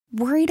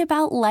Worried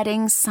about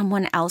letting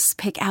someone else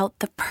pick out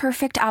the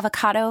perfect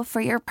avocado for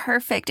your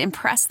perfect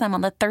impress them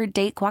on the third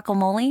date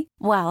guacamole?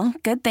 Well,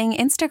 good thing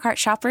Instacart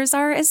shoppers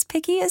are as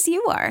picky as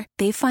you are.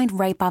 They find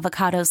ripe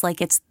avocados like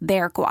it's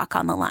their guac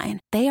on the line.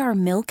 They are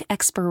milk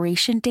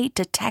expiration date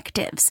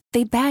detectives.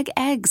 They bag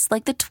eggs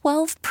like the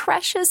 12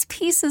 precious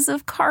pieces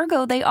of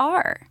cargo they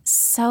are.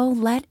 So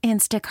let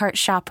Instacart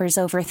shoppers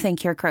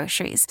overthink your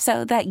groceries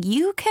so that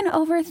you can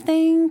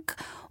overthink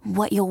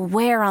what you'll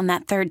wear on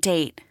that third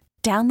date.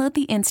 Download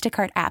the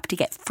Instacart app to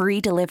get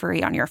free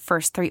delivery on your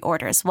first 3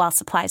 orders while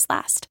supplies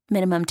last.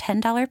 Minimum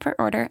 $10 per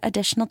order.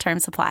 Additional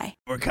terms apply.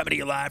 We're coming to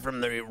you live from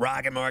the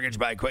Rocket Mortgage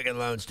by Quicken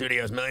Loan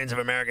Studios. Millions of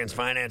Americans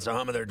finance the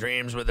home of their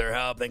dreams with their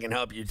help. They can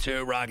help you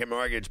too. Rocket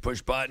Mortgage.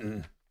 Push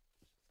button.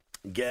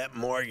 Get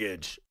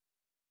mortgage.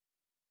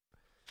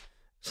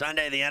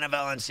 Sunday, the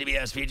NFL on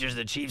CBS features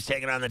the Chiefs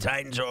taking on the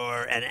Titans,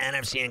 or an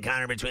NFC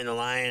encounter between the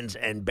Lions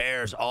and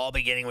Bears, all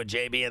beginning with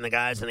JB and the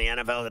guys in the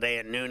NFL today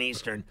at noon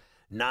Eastern,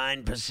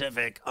 9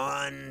 Pacific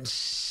on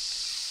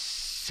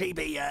CBS.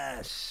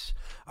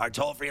 Our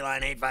toll-free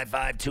line,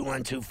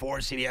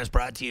 855-2124-CBS,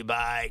 brought to you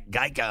by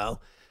Geico.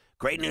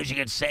 Great news, you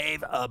could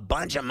save a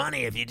bunch of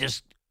money if you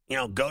just,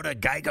 go to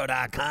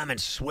geico.com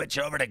and switch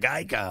over to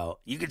Geico.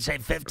 You could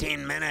save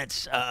 15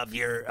 minutes of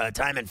your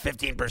time and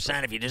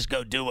 15% if you just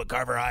go do what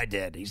Carver High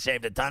did. He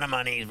saved a ton of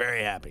money. He's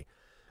very happy.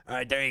 All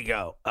right, there you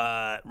go.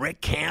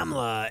 Rick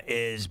Kamla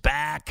is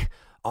back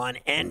on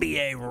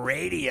NBA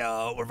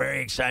radio. We're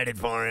very excited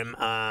for him,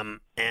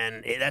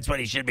 and that's what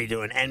he should be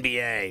doing,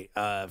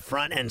 NBA,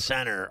 front and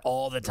center,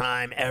 all the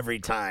time, every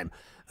time.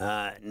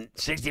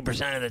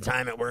 60% of the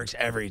time it works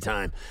every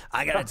time.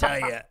 I got to tell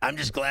you, I'm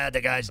just glad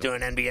the guy's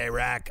doing NBA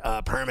rack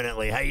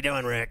permanently. How you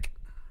doing, Rick?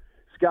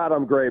 Scott,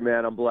 I'm great,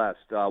 man. I'm blessed.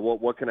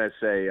 What can I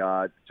say?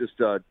 Just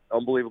an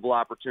unbelievable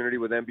opportunity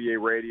with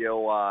NBA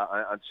radio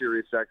on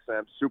Sirius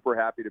XM. Super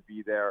happy to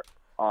be there.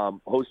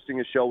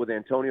 Hosting a show with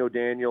Antonio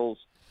Daniels,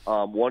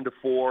 1 to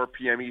 4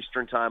 p.m.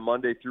 Eastern time,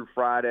 Monday through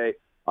Friday.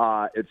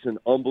 It's an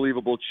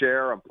unbelievable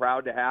chair. I'm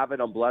proud to have it.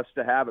 I'm blessed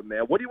to have it,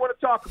 man. What do you want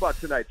to talk about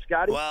tonight,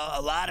 Scotty? Well,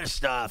 a lot of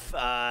stuff.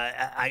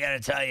 I got to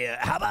tell you,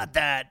 how about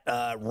that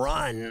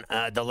run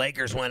the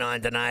Lakers went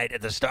on tonight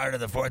at the start of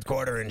the fourth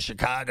quarter in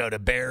Chicago to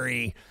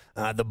bury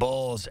the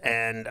Bulls,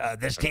 and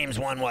this team's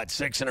won,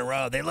 6 in a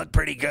row. They look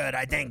pretty good.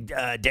 I think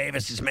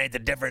Davis has made the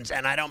difference,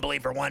 and I don't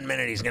believe for 1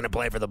 minute he's going to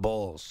play for the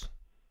Bulls.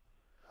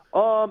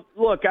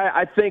 Look,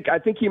 I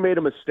think he made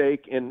a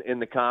mistake in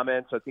the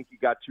comments. I think he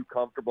got too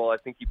comfortable. I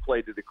think he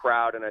played to the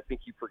crowd, and I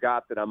think he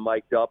forgot that I'm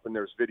mic'd up and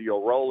there's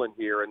video rolling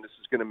here, and this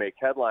is going to make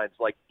headlines.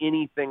 Like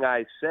anything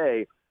I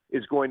say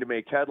is going to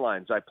make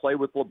headlines. I play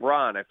with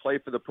LeBron. I play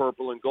for the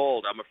purple and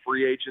gold. I'm a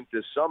free agent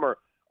this summer.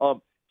 To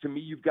me,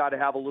 you've got to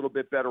have a little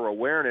bit better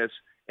awareness.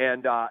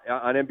 And on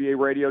NBA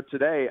radio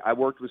today, I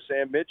worked with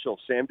Sam Mitchell.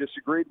 Sam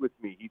disagreed with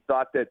me. He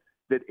thought that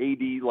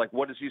AD,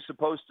 what is he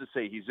supposed to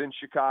say? He's in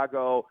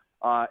Chicago.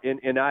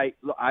 And I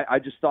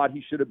just thought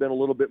he should have been a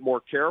little bit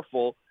more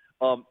careful,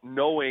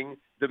 knowing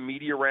the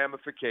media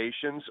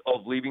ramifications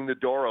of leaving the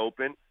door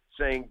open,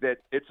 saying that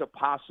it's a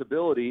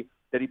possibility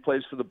that he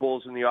plays for the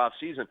Bulls in the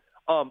offseason,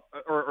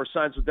 or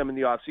signs with them in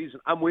the offseason.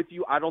 I'm with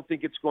you. I don't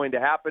think it's going to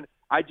happen.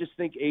 I just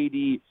think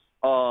AD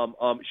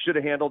should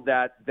have handled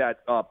that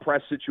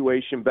press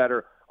situation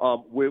better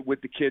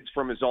with the kids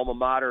from his alma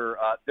mater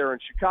there in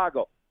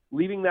Chicago.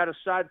 Leaving that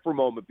aside for a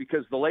moment,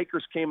 because the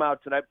Lakers came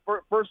out tonight.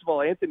 First of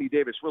all, Anthony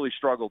Davis really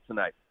struggled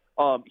tonight.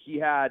 He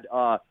had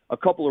a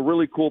couple of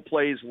really cool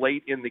plays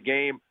late in the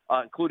game,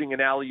 including an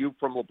alley-oop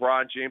from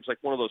LeBron James, like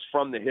one of those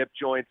from-the-hip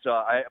joints.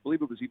 I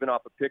believe it was even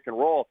off a pick and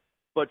roll.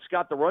 But,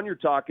 Scott, the run you're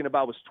talking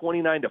about was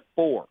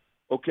 29-4,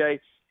 okay?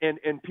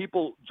 And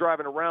people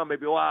driving around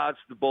maybe, it's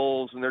the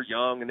Bulls, and they're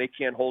young, and they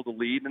can't hold a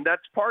lead. And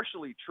that's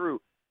partially true.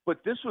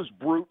 But this was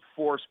brute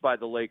force by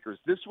the Lakers.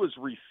 This was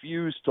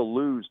refused to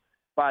lose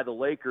by the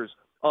Lakers,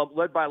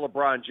 led by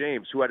LeBron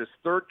James, who had his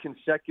 3rd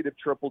consecutive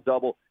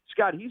triple-double.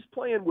 Scott, he's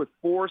playing with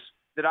force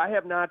that I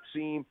have not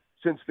seen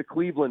since the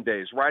Cleveland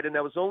days, right? And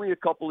that was only a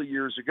couple of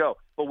years ago.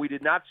 But we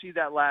did not see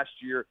that last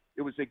year.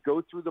 It was a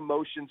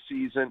go-through-the-motion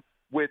season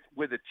with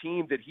a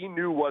team that he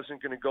knew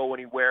wasn't going to go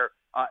anywhere,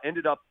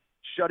 ended up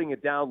shutting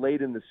it down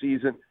late in the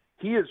season.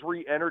 He is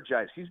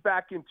re-energized. He's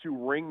back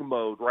into ring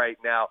mode right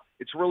now.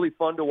 It's really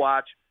fun to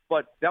watch.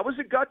 But that was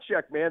a gut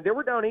check, man. They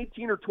were down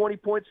 18 or 20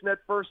 points in that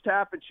first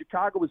half, and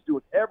Chicago was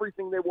doing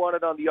everything they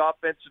wanted on the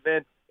offensive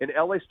end, and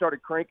L.A.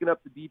 started cranking up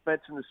the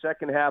defense in the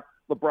second half.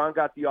 LeBron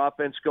got the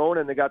offense going,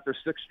 and they got their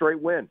 6th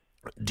straight win.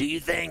 Do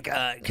you think,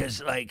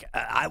 because,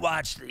 I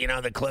watched,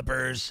 the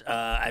Clippers.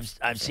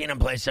 I've seen them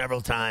play several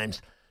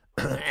times,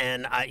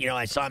 and,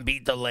 I saw them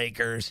beat the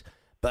Lakers.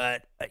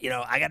 But,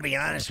 I got to be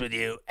honest with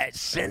you.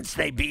 Since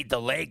they beat the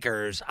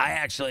Lakers,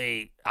 I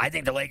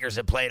think the Lakers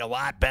have played a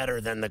lot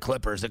better than the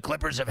Clippers. The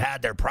Clippers have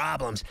had their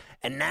problems.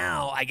 And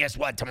now, I guess,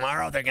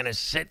 tomorrow they're going to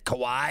sit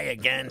Kawhi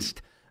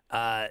against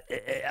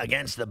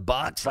the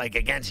Bucks,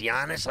 against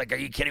Giannis? Are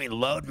you kidding me?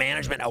 Load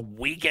management a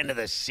week into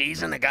the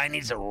season? The guy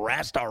needs a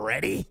rest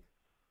already?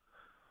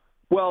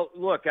 Well,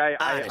 look,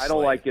 I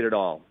don't like it at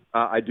all.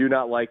 I do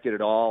not like it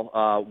at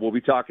all. We'll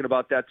be talking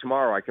about that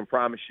tomorrow. I can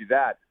promise you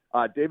that.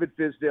 David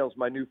Fizdale is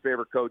my new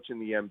favorite coach in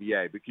the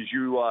NBA because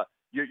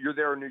you're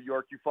there in New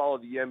York. You follow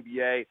the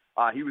NBA.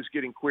 He was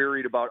getting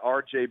queried about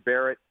R.J.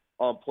 Barrett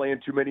playing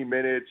too many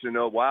minutes and,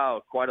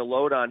 wow, quite a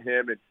load on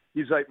him. And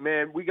he's like,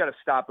 man, we got to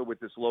stop it with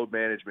this load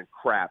management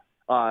crap.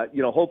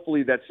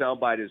 Hopefully that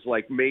soundbite has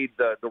made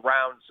the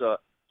rounds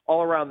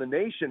all around the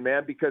nation,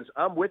 man, because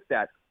I'm with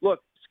that. Look,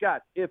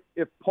 Scott, if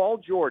Paul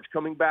George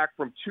coming back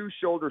from 2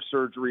 shoulder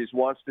surgeries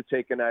wants to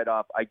take a night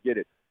off, I get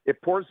it. If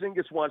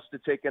Porzingis wants to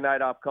take a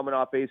night off coming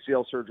off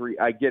ACL surgery,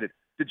 I get it.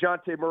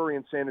 DeJounte Murray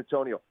in San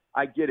Antonio,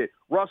 I get it.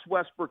 Russ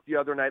Westbrook the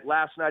other night,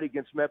 last night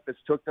against Memphis,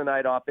 took the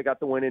night off. They got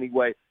the win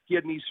anyway. He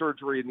had knee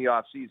surgery in the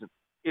offseason.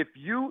 If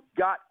you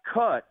got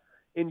cut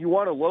and you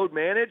want to load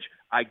manage,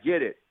 I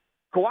get it.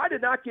 Kawhi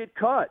did not get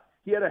cut.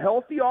 He had a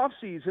healthy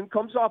offseason,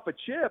 comes off a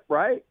chip,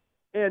 right?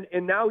 And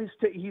now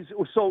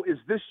so is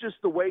this just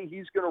the way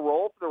he's going to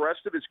roll for the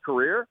rest of his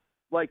career?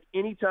 Like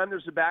anytime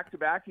there's a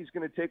back-to-back, he's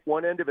going to take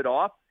one end of it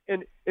off.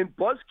 And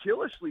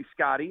buzz-killishly,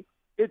 Scotty,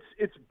 it's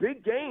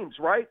big games,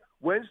 right?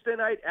 Wednesday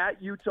night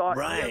at Utah,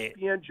 right.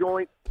 ESPN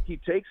joint. He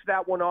takes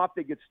that one off.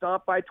 They get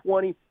stomped by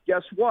 20.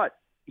 Guess what?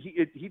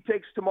 He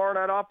takes tomorrow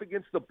night off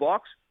against the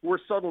Bucks, who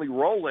are suddenly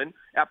rolling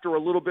after a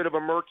little bit of a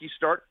murky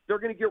start. They're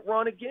going to get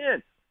run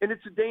again. And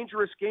it's a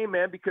dangerous game,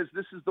 man, because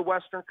this is the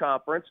Western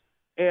Conference,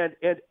 and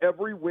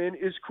every win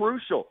is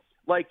crucial.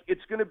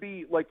 It's going to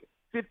be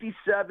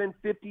 57,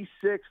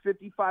 56,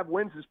 55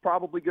 wins is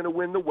probably going to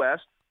win the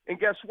West. And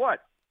guess what?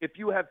 If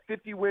you have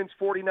 50 wins,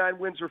 49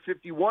 wins, or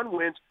 51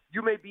 wins,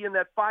 you may be in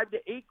that 5 to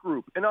 8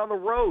 group and on the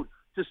road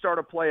to start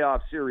a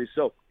playoff series.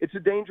 So it's a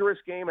dangerous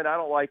game, and I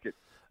don't like it.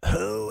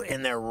 Who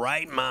in their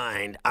right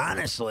mind,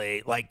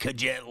 honestly,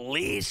 could you at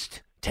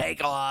least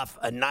take off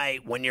a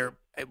night when you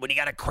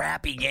got a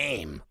crappy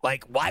game?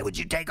 Why would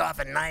you take off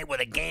a night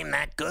with a game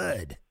that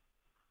good?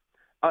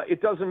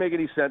 It doesn't make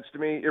any sense to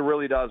me. It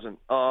really doesn't.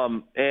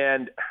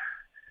 And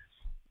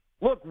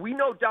look, we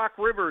know Doc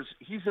Rivers.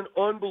 He's an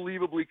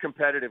unbelievably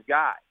competitive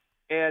guy,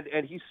 and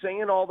he's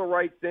saying all the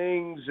right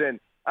things. And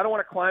I don't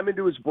want to climb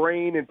into his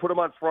brain and put him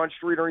on Front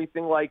Street or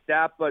anything like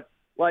that. But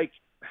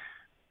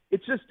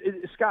it's just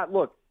Scott.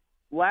 Look,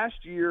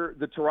 last year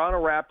the Toronto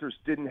Raptors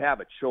didn't have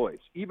a choice,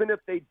 even if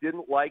they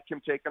didn't like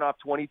him taking off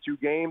 22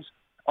 games.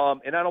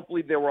 And I don't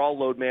believe they were all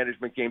load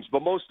management games,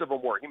 but most of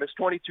them were. He missed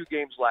 22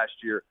 games last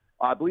year.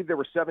 I believe they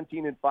were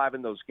 17-5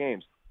 in those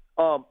games.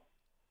 So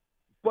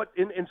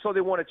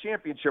they won a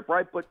championship,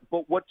 right? But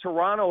what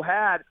Toronto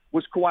had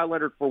was Kawhi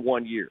Leonard for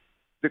 1 year.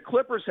 The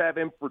Clippers have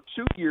him for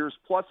 2 years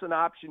plus an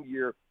option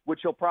year, which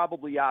he'll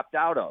probably opt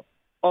out of.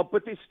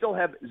 But they still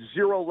have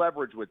zero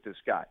leverage with this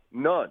guy,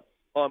 none.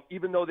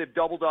 Even though they've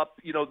doubled up,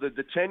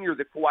 the tenure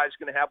that Kawhi is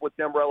going to have with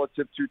them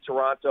relative to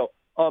Toronto.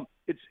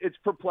 It's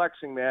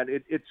perplexing, man.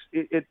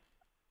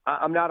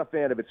 I'm not a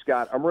fan of it,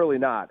 Scott. I'm really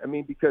not. I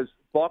mean, because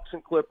Bucks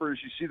and Clippers,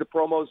 you see the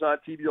promos on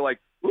TV, you're like,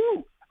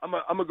 ooh, I'm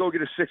gonna go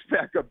get a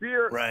 6-pack of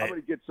beer. Right. I'm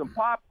gonna get some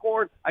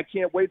popcorn. I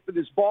can't wait for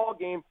this ball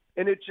game.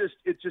 And it just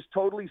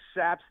totally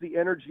saps the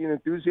energy and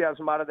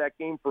enthusiasm out of that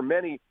game for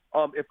many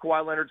if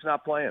Kawhi Leonard's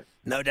not playing.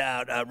 No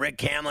doubt. Rick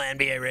Kamla,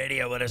 NBA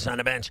Radio, with us on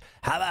the bench.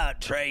 How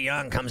about Trae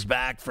Young comes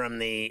back from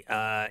the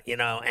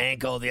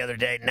ankle the other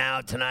day?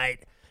 Now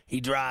tonight he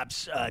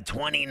drops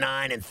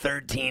 29 and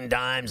 13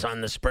 dimes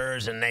on the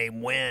Spurs, and they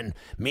win.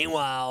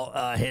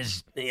 Meanwhile,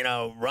 his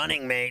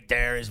running mate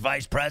there, his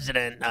vice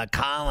president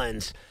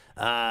Collins.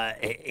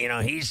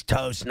 He's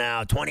toast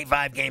now.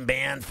 25-game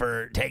ban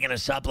for taking a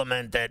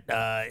supplement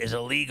that is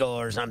illegal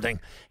or something.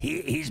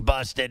 He's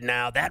busted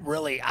now.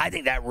 I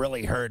think that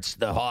really hurts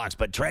the Hawks.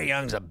 But Trae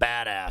Young's a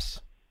badass.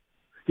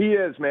 He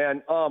is,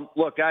 man.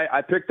 Look,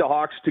 I picked the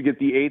Hawks to get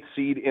the 8th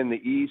seed in the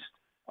East.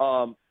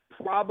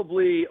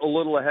 Probably a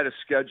little ahead of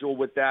schedule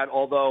with that.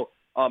 Although,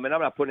 and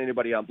I'm not putting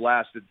anybody on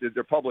blast.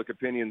 They're public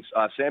opinions.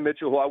 Sam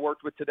Mitchell, who I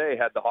worked with today,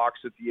 had the Hawks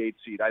at the 8th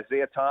seed.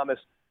 Isaiah Thomas,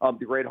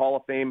 the great Hall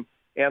of Fame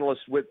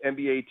analyst with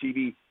NBA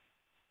TV,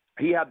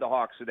 he had the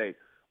Hawks today.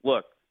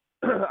 Look,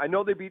 I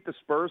know they beat the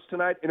Spurs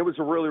tonight, and it was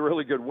a really,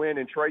 really good win,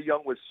 and Trae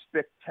Young was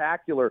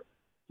spectacular.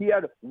 He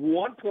had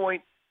 1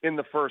 point in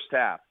the first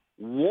half.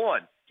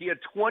 One. He had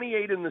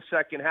 28 in the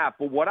second half.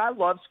 But what I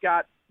love,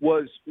 Scott,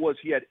 was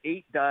he had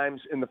 8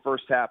 dimes in the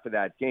first half of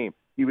that game.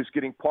 He was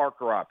getting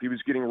Parker up. He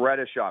was getting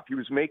Reddish up. He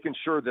was making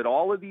sure that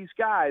all of these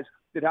guys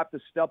that have to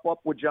step up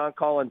with John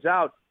Collins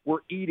out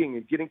were eating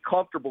and getting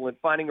comfortable and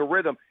finding a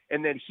rhythm.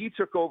 And then he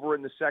took over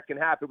in the second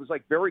half. It was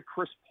like very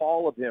Chris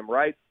Paul of him,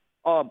 right?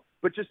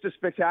 But just a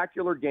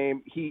spectacular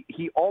game.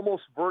 He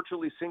almost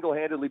virtually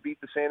single-handedly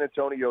beat the San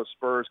Antonio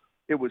Spurs.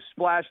 It was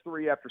splash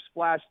 3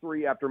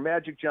 after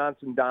Magic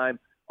Johnson dime.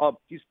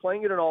 He's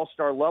playing at an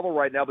all-star level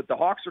right now, but the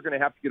Hawks are going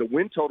to have to get a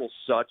win total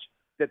such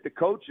that the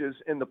coaches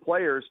and the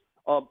players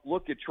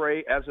look at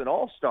Trae as an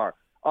all-star.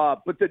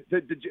 But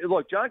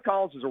look, John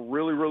Collins is a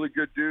really, really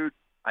good dude.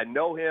 I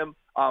know him.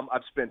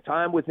 I've spent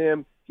time with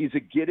him. He's a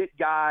get-it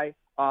guy.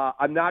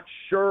 I'm not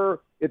sure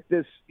if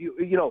this,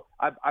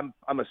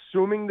 I'm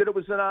assuming that it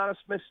was an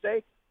honest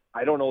mistake.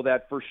 I don't know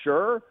that for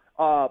sure.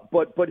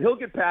 But he'll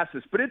get past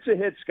this. But it's a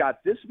hit, Scott.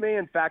 This may,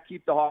 in fact,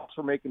 keep the Hawks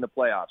from making the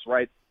playoffs,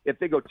 right? If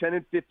they go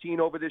 10-15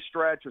 over this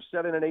stretch or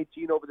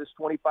 7-18 over this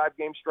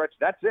 25-game stretch,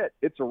 that's it.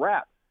 It's a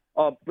wrap.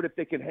 But if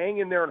they can hang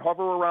in there and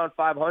hover around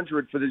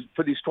 500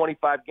 for these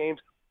 25 games,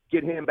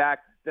 get him back,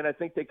 then I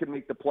think they could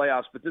make the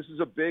playoffs. But this is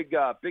a big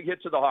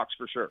hit to the Hawks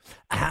for sure.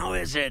 How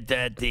is it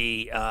that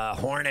the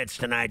Hornets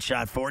tonight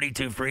shot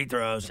 42 free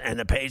throws and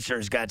the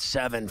Pacers got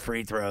 7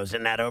 free throws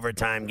in that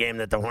overtime game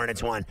that the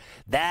Hornets won?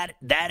 That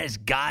has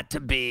got to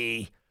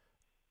be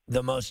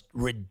the most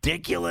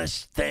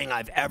ridiculous thing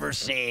I've ever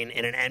seen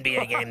in an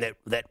NBA game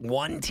that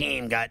one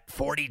team got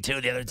 42,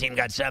 the other team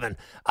got 7.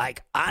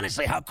 Like,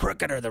 honestly, how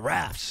crooked are the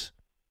refs?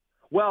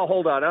 Well,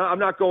 hold on. I'm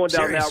not going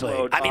down Seriously. that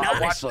road. I mean,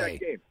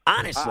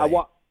 honestly.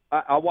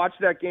 I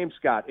watched that game,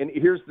 Scott, and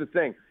here's the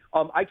thing.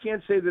 I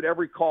can't say that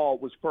every call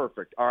was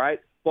perfect, all right?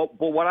 But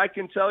what I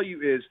can tell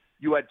you is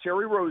you had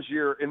Terry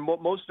Rozier and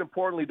most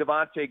importantly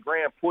Devontae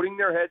Graham putting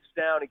their heads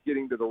down and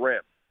getting to the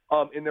rim.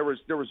 And there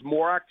was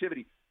more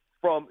activity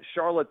from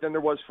Charlotte than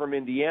there was from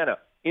Indiana.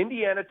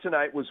 Indiana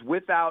tonight was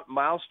without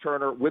Miles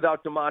Turner,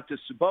 without Domantas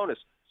Sabonis.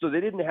 So they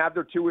didn't have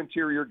their 2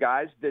 interior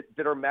guys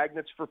that are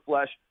magnets for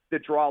flesh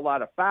that draw a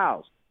lot of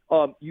fouls.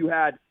 You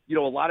had, a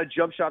lot of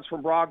jump shots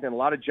from Brogdon, a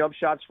lot of jump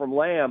shots from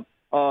Lamb.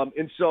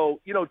 And so,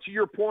 to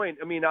your point,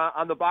 I mean,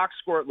 on the box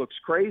score, it looks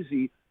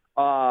crazy.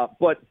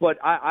 But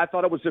I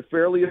thought it was a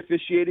fairly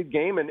officiated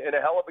game and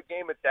a hell of a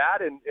game at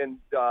that. And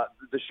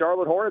the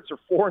Charlotte Hornets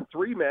are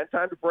 4-3, man.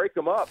 Time to break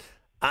them up.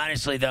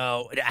 Honestly,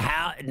 though,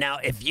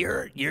 if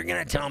you're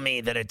going to tell me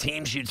that a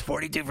team shoots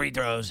 42 free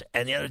throws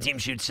and the other team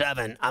shoots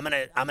 7, I'm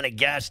gonna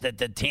guess that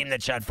the team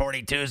that shot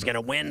 42 is going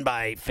to win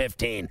by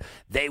 15.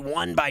 They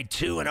won by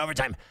 2 in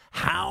overtime.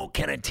 How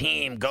can a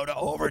team go to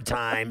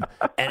overtime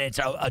and it's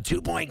a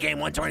 2-point game,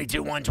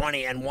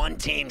 122-120, and one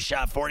team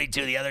shot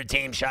 42, the other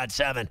team shot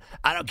 7?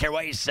 I don't care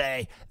what you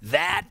say.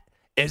 That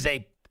is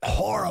a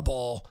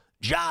horrible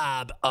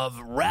job of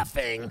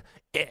reffing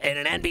in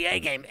an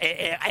NBA game.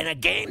 In a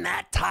game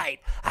that tight,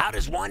 how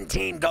does one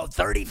team go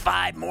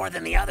 35 more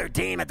than the other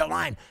team at the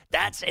line?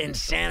 That's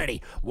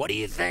insanity. What do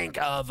you think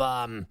of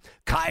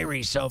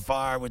Kyrie so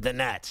far with the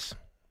Nets?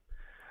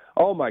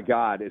 Oh, my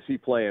God, is he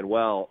playing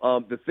well?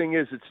 The thing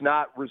is, it's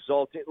not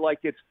resulting like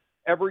it's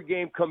every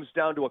game comes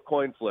down to a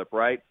coin flip,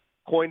 right?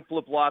 Coin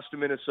flip lost to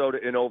Minnesota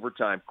in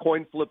overtime.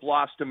 Coin flip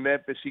lost to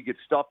Memphis. He gets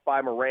stuffed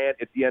by Morant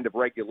at the end of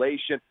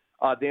regulation.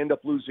 They end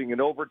up losing in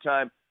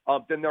overtime.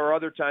 Then there are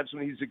other times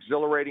when he's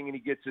exhilarating and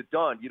he gets it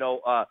done.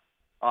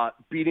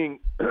 Beating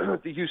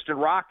the Houston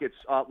Rockets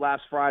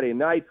last Friday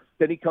night.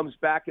 Then he comes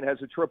back and has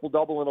a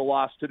triple-double in a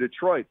loss to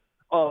Detroit.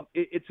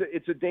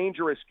 It's a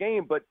dangerous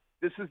game, but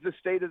this is the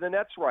state of the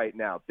Nets right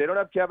now. They don't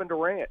have Kevin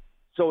Durant.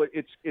 So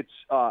it's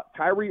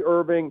Kyrie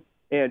Irving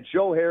and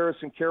Joe Harris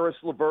and Karis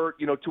LeVert,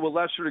 to a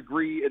lesser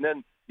degree, and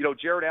then,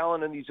 Jared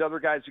Allen and these other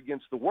guys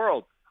against the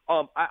world.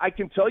 I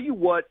can tell you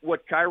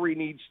what Kyrie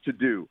needs to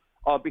do.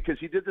 Because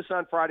he did this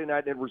on Friday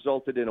night and it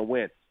resulted in a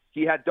win.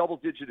 He had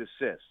double-digit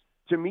assists.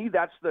 To me,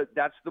 that's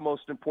the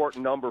most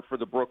important number for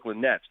the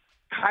Brooklyn Nets.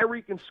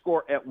 Kyrie can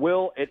score at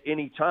will at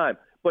any time,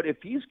 but if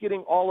he's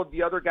getting all of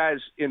the other guys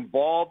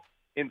involved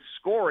in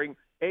scoring,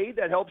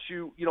 that helps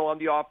you, on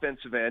the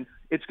offensive end.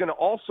 It's going to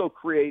also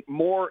create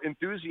more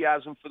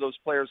enthusiasm for those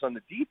players on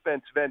the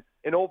defensive end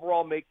and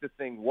overall make the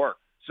thing work.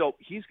 So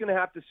he's going to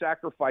have to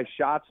sacrifice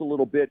shots a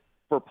little bit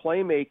for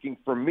playmaking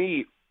for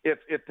me if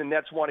the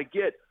Nets want to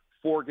get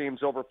 4 games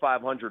over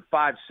 500,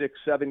 5, 6,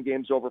 7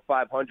 games over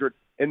 500,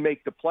 and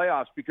make the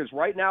playoffs. Because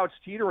right now it's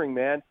teetering,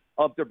 man.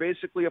 They're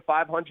basically a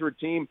 500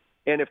 team.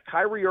 And if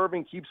Kyrie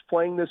Irving keeps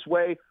playing this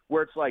way,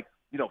 where it's like,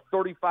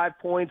 35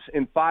 points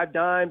and 5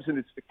 dimes, and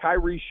it's the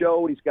Kyrie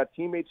show, and he's got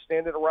teammates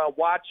standing around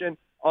watching,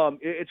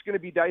 it's going to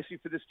be dicey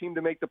for this team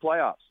to make the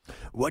playoffs.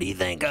 What do you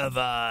think of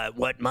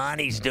what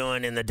Monty's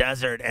doing in the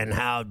desert and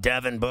how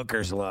Devin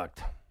Booker's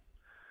looked?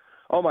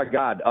 Oh, my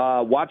God.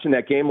 Watching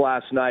that game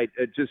last night,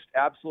 just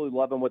absolutely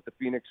loving what the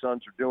Phoenix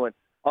Suns are doing.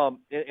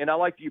 And I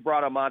like that you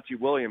brought on Monty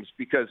Williams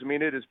because,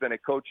 it has been a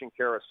coaching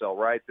carousel,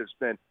 right? There's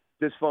been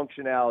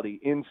dysfunctionality,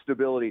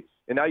 instability,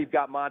 and now you've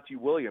got Monty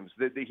Williams.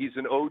 He's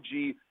an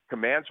OG,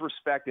 commands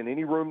respect in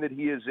any room that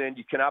he is in.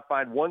 You cannot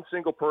find one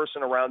single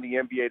person around the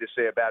NBA to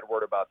say a bad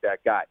word about that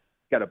guy.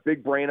 Got a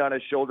big brain on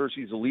his shoulders.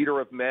 He's a leader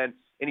of men,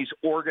 and he's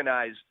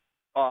organized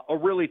a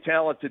really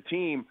talented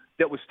team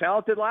that was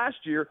talented last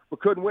year but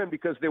couldn't win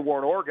because they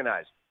weren't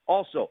organized.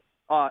 Also,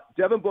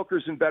 Devin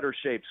Booker's in better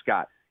shape,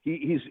 Scott.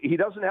 He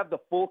doesn't have the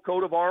full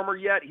coat of armor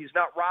yet. He's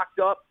not rocked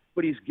up,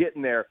 but he's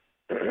getting there.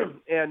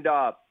 And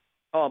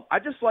I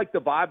just like the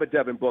vibe of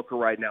Devin Booker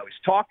right now. He's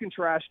talking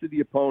trash to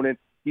the opponent.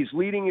 He's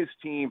leading his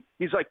team.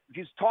 He's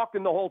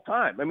talking the whole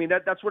time.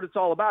 That's what it's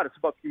all about. It's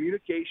about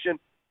communication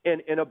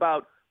and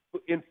about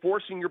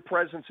enforcing your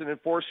presence and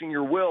enforcing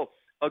your will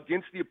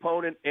against the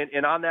opponent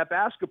and on that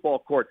basketball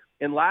court.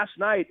 And last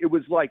night, it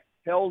was like,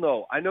 hell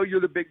no. I know you're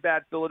the big,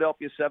 bad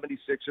Philadelphia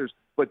 76ers,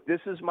 but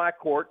this is my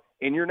court,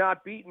 and you're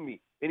not beating me.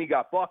 And he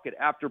got bucket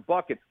after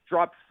bucket,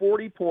 dropped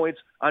 40 points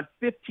on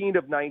 15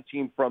 of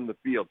 19 from the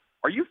field.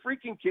 Are you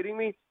freaking kidding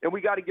me? And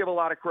we got to give a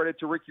lot of credit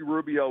to Ricky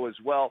Rubio as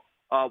well.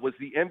 Was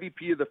the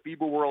MVP of the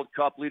FIBA World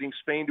Cup, leading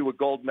Spain to a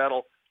gold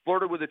medal,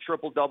 flirted with a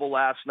triple-double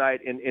last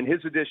night, and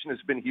his addition has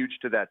been huge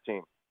to that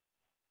team.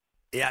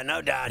 Yeah,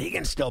 no doubt. He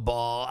can still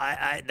ball.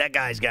 That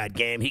guy's got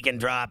game. He can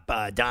drop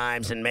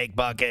dimes and make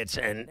buckets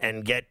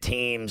and get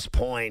teams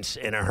points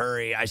in a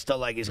hurry. I still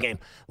like his game.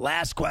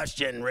 Last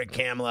question, Rick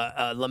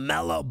Kamla.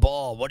 LaMelo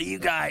Ball, what are you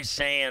guys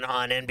saying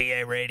on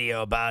NBA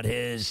radio about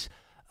his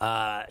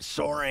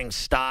soaring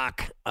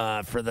stock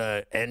for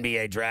the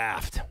NBA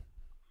draft?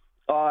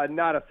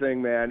 Not a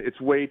thing, man.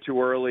 It's way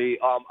too early.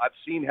 I've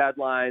seen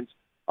headlines.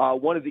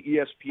 One of the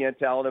ESPN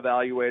talent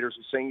evaluators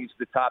is saying he's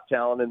the top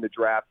talent in the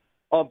draft.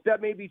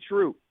 That may be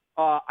true.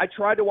 I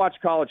tried to watch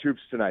college hoops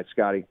tonight,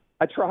 Scotty.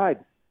 I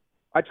tried.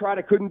 I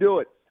couldn't do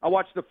it. I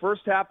watched the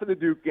first half of the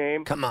Duke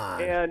game. Come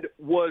on. And it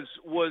wasn't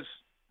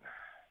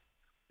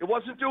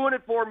doing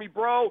it for me,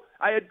 bro.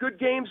 I had good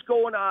games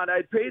going on. I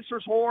had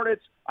Pacers,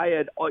 Hornets. I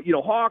had,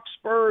 Hawks,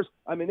 Spurs.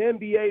 I'm in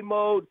NBA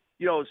mode.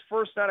 It's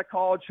first night of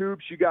college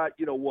hoops. You got,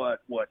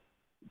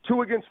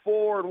 2 against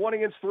 4 and 1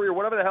 against 3 or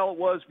whatever the hell it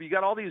was. But you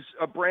got all these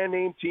brand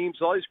name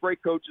teams, all these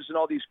great coaches and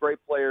all these great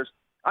players.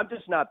 I'm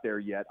just not there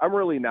yet. I'm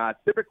really not.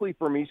 Typically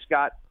for me,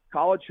 Scott,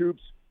 college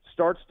hoops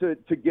starts to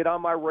get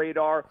on my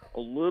radar a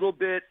little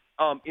bit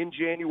in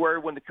January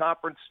when the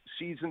conference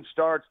season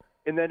starts.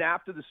 And then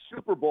after the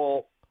Super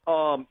Bowl,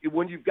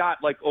 when you've got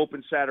like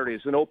open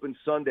Saturdays and open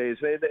Sundays,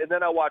 and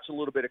then I watch a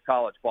little bit of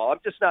college ball. I'm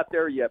just not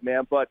there yet,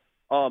 man. But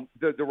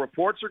the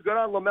reports are good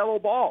on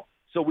LaMelo Ball.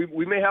 So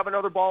we may have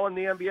another Ball in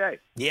the NBA.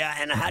 Yeah,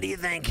 and how do you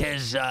think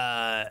his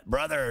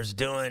brother is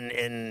doing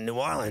in New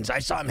Orleans? I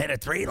saw him hit a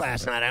 3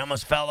 last night. I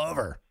almost fell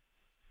over.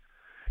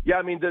 Yeah,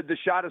 I mean, the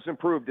shot has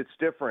improved. It's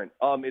different.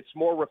 It's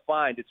more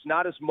refined. It's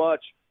not as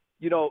much,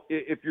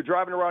 if you're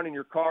driving around in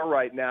your car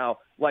right now,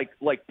 like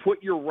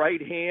put your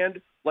right hand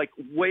like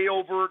way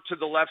over to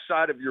the left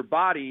side of your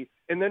body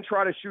and then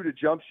try to shoot a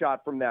jump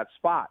shot from that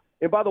spot.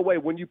 And by the way,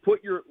 when you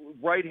put your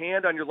right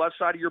hand on your left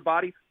side of your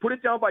body, put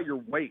it down by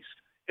your waist.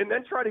 And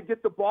then try to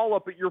get the ball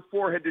up at your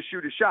forehead to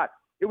shoot a shot.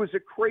 It was a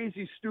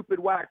crazy, stupid,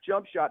 whack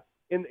jump shot,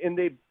 and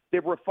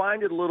they've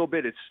refined it a little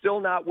bit. It's still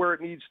not where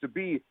it needs to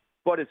be,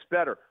 but it's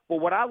better. But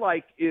what I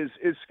like is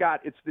Scott,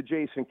 it's the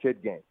Jason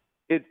Kidd game.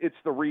 It's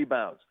the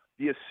rebounds,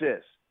 the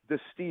assists, the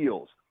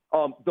steals,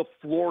 the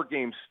floor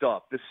game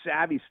stuff, the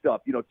savvy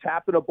stuff,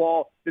 tapping a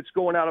ball that's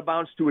going out of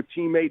bounds to a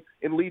teammate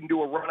and leading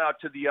to a run out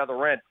to the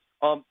other end.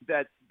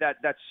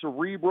 That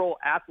cerebral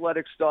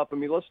athletic stuff. I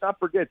mean, let's not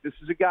forget, this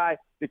is a guy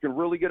that can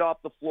really get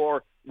off the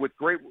floor with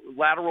great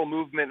lateral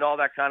movement and all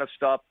that kind of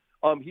stuff.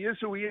 He is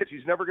who he is.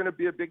 He's never going to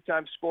be a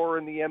big-time scorer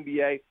in the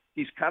NBA.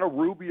 He's kind of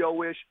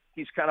Rubio-ish.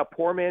 He's kind of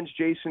poor man's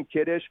Jason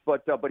Kidd-ish,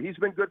 but he's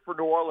been good for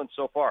New Orleans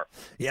so far.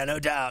 Yeah, no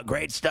doubt.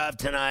 Great stuff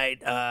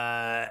tonight,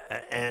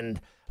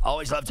 and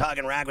always love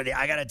talking rack with you.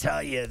 I got to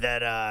tell you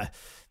that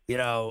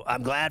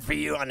I'm glad for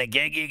you on the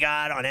gig you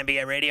got on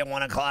NBA Radio,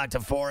 1 o'clock to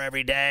 4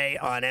 every day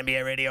on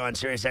NBA Radio on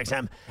Sirius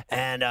XM.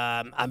 And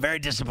I'm very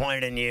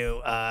disappointed in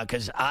you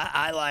because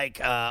I like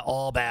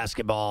all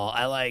basketball.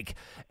 I like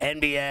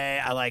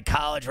NBA. I like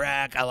college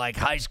rack. I like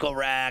high school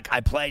rack.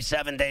 I play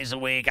 7 days a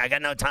week. I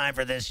got no time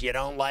for this. You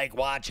don't like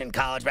watching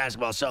college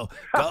basketball. So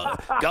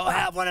go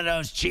have one of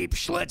those cheap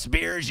Schlitz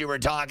beers you were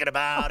talking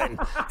about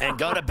and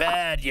go to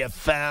bed, you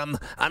femme.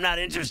 I'm not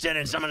interested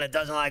in someone that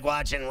doesn't like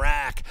watching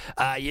rack.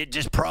 You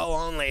just pro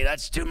only.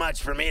 That's too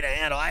much for me to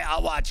handle.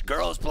 I'll watch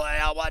girls play.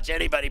 I'll watch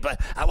anybody play.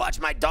 I watch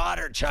my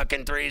daughter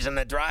chucking threes in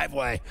the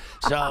driveway.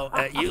 So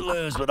you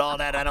lose with all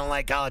that. I don't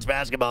like college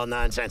basketball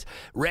nonsense.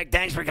 Rick,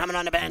 thanks for coming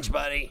on the bench,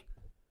 buddy.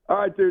 All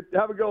right, dude.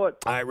 Have a good one.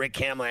 All right, Rick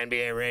Kamla,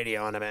 NBA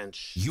Radio on the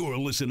bench. You're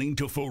listening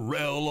to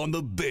Pharrell on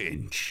the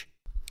bench.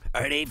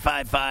 All right,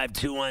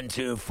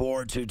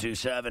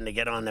 855-212-4227 to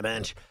get on the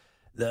bench.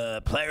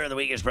 The player of the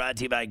week is brought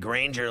to you by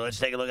Grainger. Let's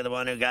take a look at the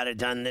one who got it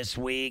done this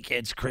week.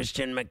 It's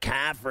Christian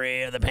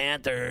McCaffrey of the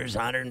Panthers,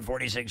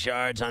 146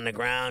 yards on the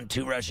ground,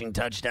 2 rushing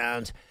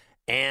touchdowns,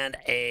 and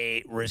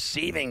a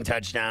receiving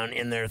touchdown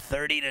in their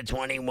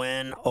 30-20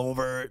 win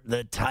over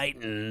the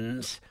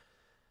Titans.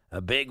 A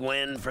big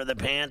win for the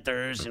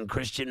Panthers, and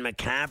Christian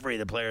McCaffrey,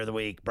 the player of the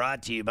week,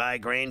 brought to you by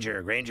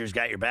Grainger. Grainger's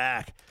got your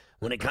back.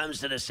 When it comes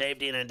to the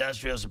safety and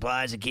industrial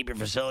supplies that keep your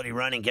facility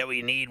running, get what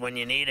you need when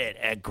you need it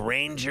at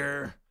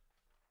Grainger.com.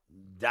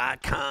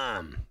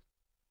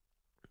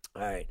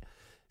 All right.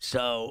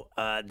 So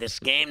this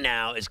game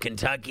now is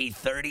Kentucky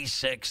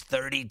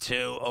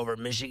 36-32 over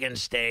Michigan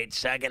State.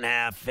 Second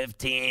half,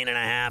 15 and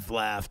a half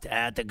left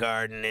at the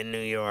Garden in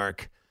New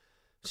York.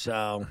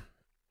 So,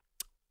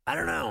 I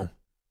don't know.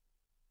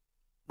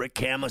 Rick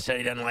Kamla said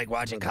he doesn't like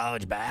watching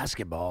college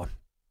basketball.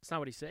 That's not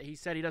what he said. He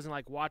said he doesn't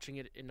like watching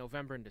it in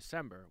November and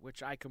December,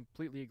 which I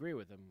completely agree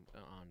with him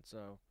on.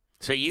 So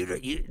you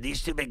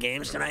these 2 big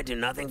games tonight do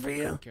nothing for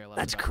you?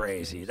 That's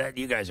crazy. That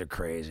you guys are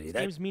crazy. These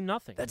games mean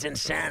nothing. That's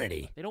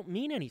insanity. They don't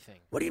mean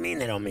anything. What do you mean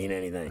they don't mean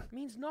anything? It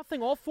means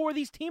nothing. All 4 of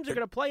these teams are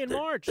going to play in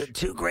March.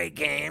 2 great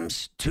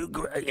games,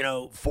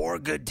 4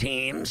 good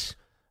teams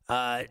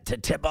to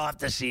tip off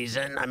the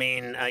season. I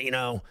mean,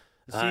 the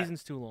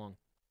season's too long.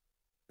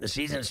 The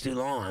season's too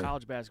long.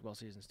 College basketball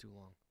season's too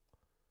long.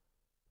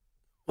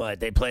 What,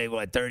 they play,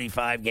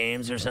 35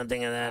 games or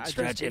something in that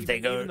stretch?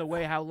 Even the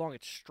way how long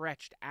it's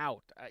stretched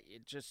out,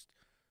 it just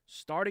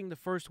starting the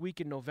first week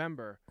in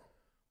November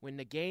when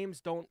the games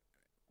don't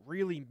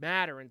really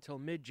matter until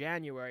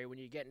mid-January when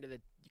you get into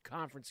the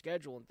conference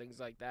schedule and things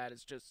like that.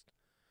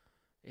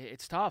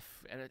 It's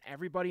tough, and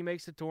everybody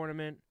makes the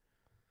tournament.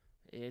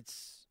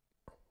 It's,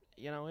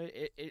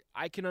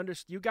 I can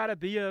understand. You got to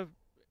be a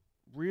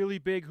really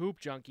big hoop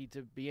junkie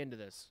to be into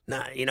this.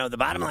 Now, the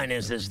bottom line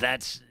is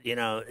that's,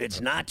 it's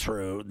not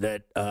true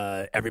that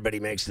everybody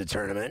makes the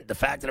tournament. The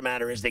fact of the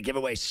matter is they give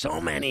away so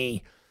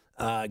many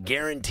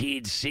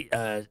guaranteed,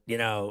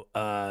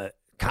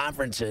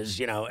 conferences,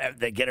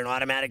 they get an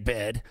automatic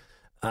bid,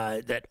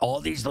 that all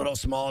these little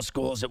small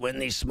schools that win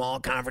these small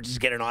conferences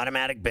get an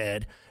automatic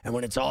bid. And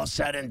when it's all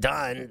said and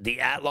done, the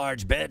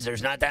at-large bids,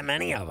 there's not that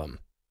many of them.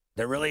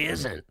 There really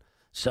isn't.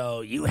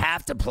 So you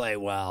have to play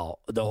well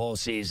the whole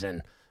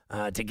season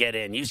to get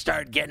in. You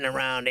start getting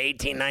around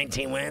 18,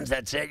 19 wins,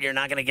 that's it. You're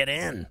not going to get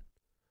in.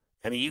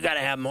 I mean, you got to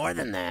have more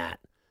than that.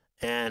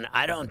 And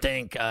I don't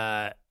think,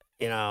 I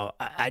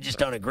just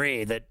don't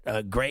agree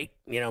that great,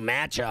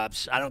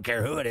 matchups, I don't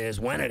care who it is,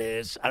 when it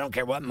is, I don't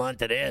care what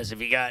month it is.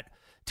 If you got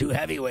two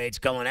heavyweights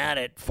going at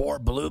it, 4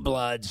 blue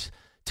bloods,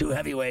 2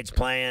 heavyweights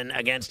playing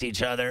against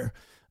each other,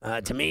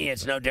 to me,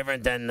 it's no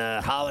different than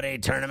the holiday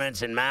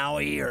tournaments in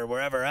Maui or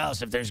wherever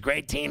else. If there's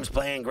great teams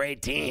playing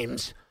great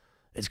teams,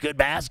 it's good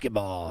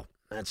basketball.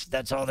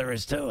 That's all there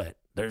is to it.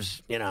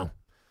 There's,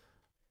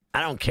 I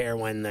don't care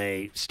when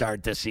they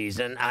start the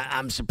season.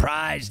 I'm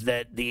surprised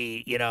that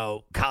the,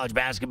 college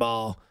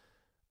basketball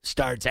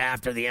starts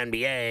after the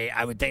NBA.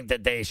 I would think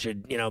that they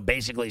should,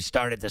 basically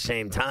start at the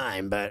same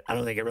time, but I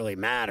don't think it really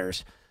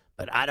matters.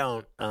 But I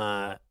don't,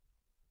 I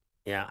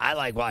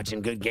like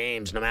watching good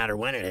games no matter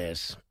when it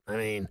is. I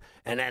mean,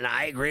 and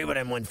I agree with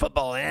him when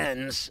football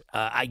ends.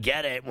 I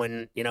get it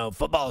when,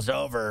 football's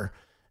over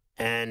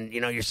and,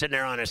 you're sitting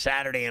there on a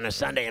Saturday and a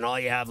Sunday and all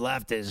you have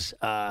left is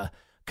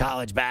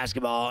college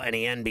basketball and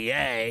the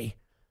NBA,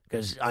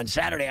 because on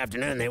Saturday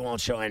afternoon they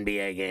won't show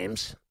NBA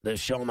games. They'll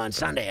show them on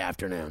Sunday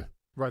afternoon.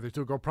 Right, they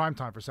still go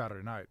primetime for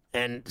Saturday night.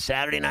 And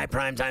Saturday night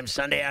primetime,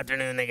 Sunday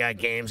afternoon they got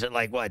games at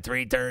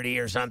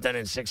 3:30 or something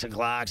and 6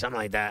 o'clock, something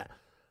like that.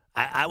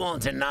 I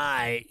won't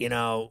deny,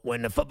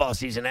 when the football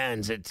season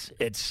ends,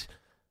 it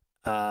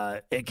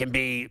can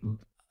be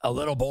a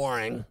little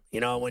boring,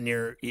 when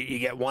you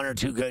get 1 or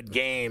 2 good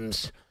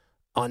games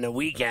on the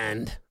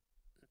weekend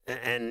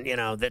and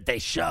that they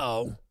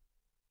show,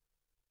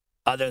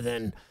 other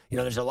than,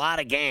 there's a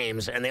lot of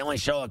games and they only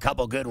show a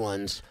couple good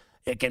ones.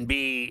 It can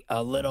be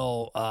a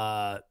little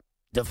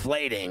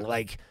deflating.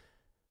 Like,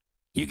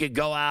 you could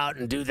go out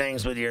and do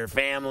things with your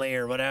family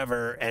or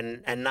whatever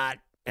and not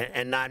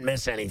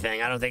miss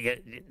anything. I don't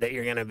think that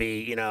you're going to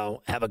be,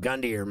 have a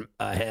gun to your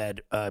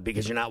head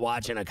because you're not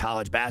watching a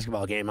college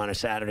basketball game on a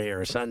Saturday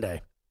or a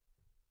Sunday.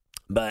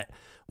 But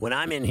when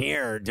I'm in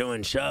here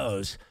doing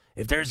shows,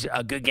 if there's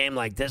a good game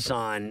like this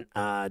on,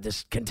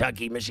 this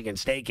Kentucky-Michigan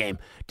State game,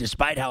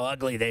 despite how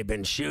ugly they've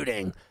been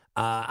shooting,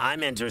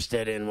 I'm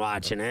interested in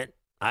watching it.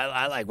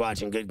 I like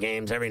watching good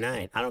games every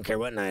night. I don't care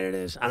what night it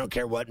is. I don't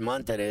care what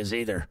month it is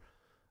either.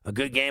 A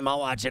good game, I'll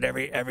watch it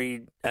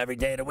every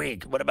day of the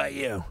week. What about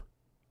you?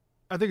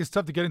 I think it's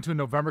tough to get into in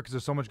November because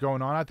there's so much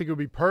going on. I think it would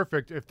be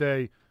perfect if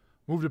they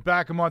moved it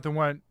back a month and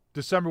went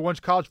December. Once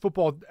college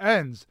football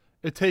ends,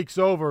 it takes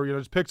over,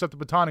 just picks up the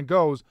baton and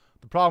goes.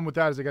 The problem with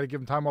that is they got to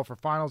give them time off for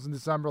finals in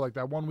December, like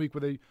that 1 week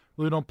where they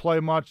really don't play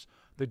much.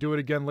 They do it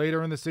again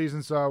later in the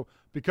season. So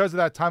because of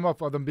that time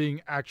off of them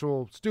being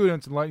actual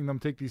students and letting them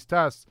take these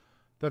tests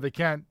that they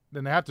can't,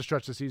 then they have to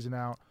stretch the season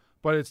out.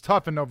 But it's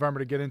tough in November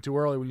to get into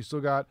early when you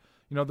still got,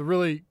 the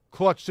really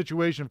clutch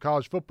situation of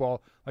college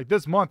football. Like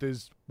this month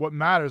is what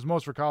matters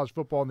most for college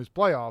football in these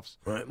playoffs.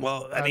 Right.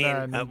 Well, I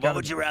mean, what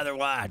would you rather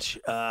watch?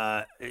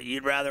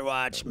 You'd rather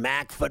watch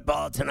MAC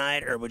football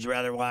tonight, or would you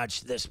rather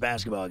watch this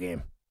basketball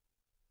game?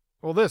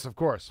 Well, this, of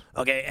course.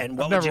 Okay, and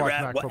what would you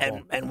rather?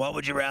 And what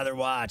would you rather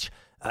watch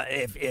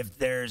if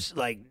there's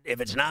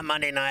if it's not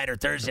Monday night or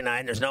Thursday night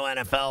and there's no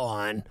NFL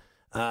on?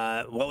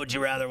 What would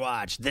you rather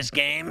watch, this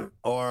game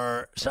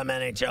or some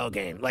NHL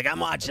game? Like,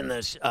 I'm watching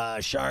this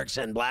Sharks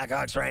and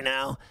Blackhawks right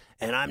now,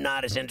 and I'm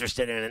not as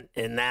interested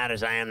in that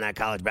as I am that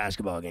college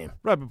basketball game.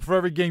 Right, but for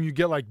every game you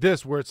get like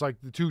this, where it's like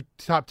the two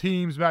top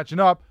teams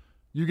matching up,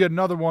 you get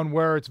another one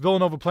where it's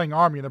Villanova playing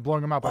Army and they're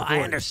blowing them out by 40. I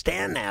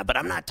understand that, but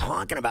I'm not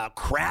talking about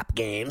crap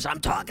games.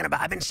 I've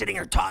been sitting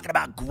here talking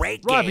about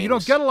great games. Right, but you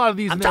don't get a lot of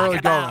these in the early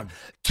going. I'm talking about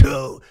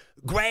 2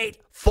 great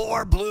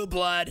 4 blue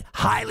blood,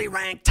 highly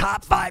ranked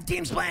top 5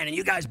 teams playing, and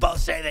you guys both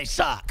say they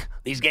suck.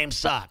 These games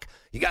suck.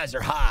 You guys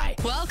are high.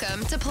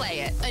 Welcome to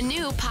Play It, a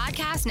new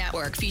podcast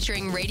network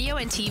featuring radio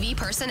and TV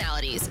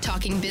personalities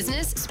talking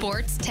business,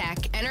 sports,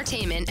 tech,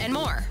 entertainment, and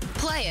more.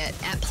 Play it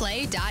at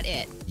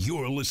play.it.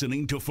 You're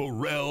listening to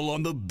Pharrell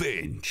on the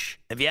Bench.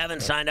 If you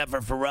haven't signed up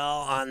for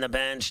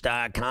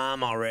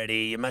PharrellOnTheBench.com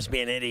already, you must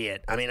be an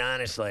idiot. I mean,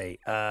 honestly,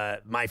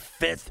 my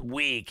 5th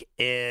week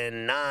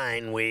in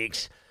 9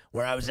 weeks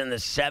where I was in the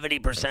 70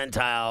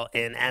 percentile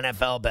in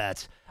NFL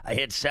bets. I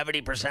hit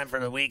 70% for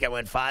the week. I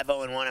went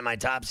 5-0-1 in my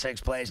top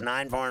 6 plays,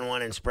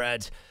 9-4-1 in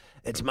spreads.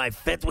 It's my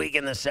 5th week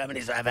in the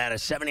 70s. I've had a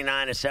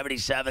 79, a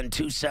 77,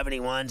 2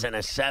 71s, and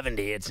a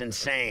 70. It's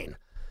insane.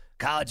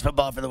 College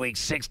football for the week,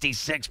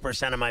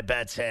 66% of my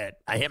bets hit.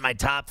 I hit my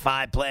top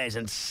 5 plays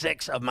and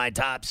 6 of my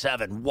top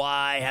 7.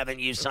 Why haven't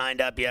you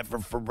signed up yet for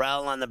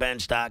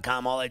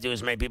PharrellOnTheBench.com? All I do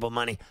is make people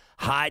money.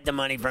 Hide the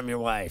money from your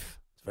wife.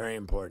 It's very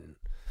important.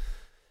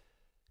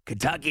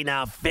 Kentucky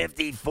now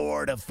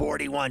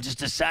 54-41.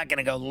 Just a second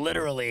ago,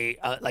 literally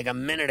like a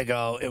minute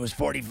ago, it was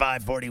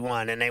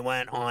 45-41, and they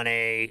went on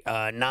a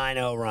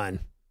 9-0 run.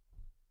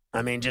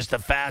 I mean, just the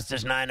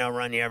fastest 9-0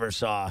 run you ever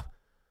saw.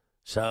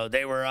 So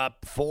they were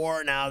up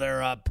 4, now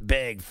they're up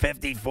big,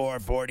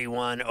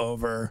 54-41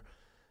 over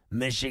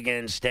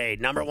Michigan State.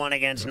 Number 1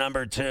 against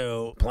number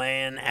 2,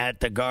 playing at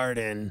the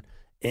Garden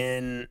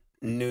in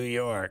New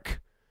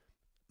York.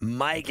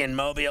 Mike in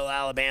Mobile,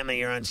 Alabama,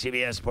 you're on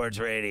CBS Sports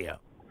Radio.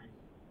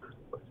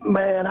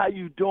 Man, how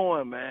you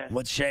doing, man?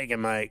 What's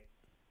shaking, Mike?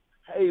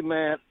 Hey,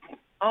 man,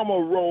 I'm a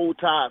Roll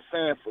Tide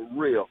fan for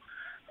real.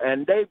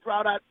 And they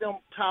brought out them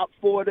top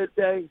 4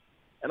 today,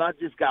 and I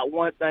just got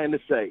one thing to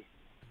say.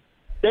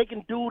 They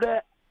can do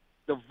that,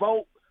 the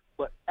vote,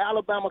 but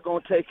Alabama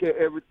going to take care of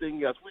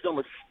everything else. We're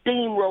going to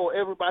steamroll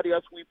everybody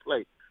else we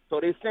play. So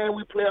they're saying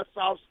we play a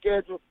soft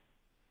schedule.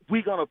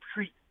 We're going to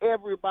treat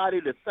everybody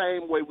the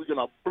same way. We're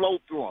going to blow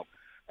through them.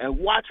 And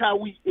watch how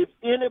if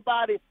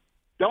anybody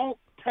don't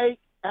take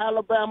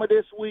Alabama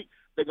this week,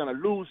 they're going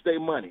to lose their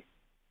money.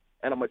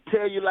 And I'm going to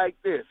tell you like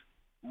this,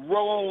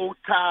 Roll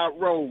Tide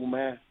roll,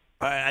 man.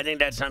 All right, I think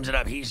that sums it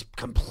up. He's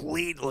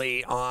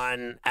completely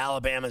on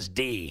Alabama's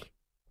D,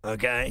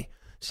 okay?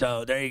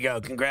 So there you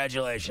go.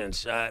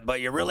 Congratulations.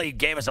 But you really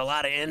gave us a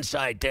lot of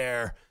insight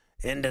there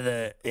into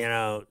the,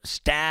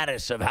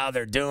 status of how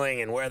they're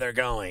doing and where they're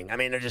going. I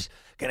mean, they're just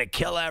going to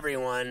kill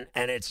everyone,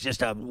 and it's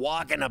just a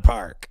walk in the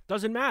park.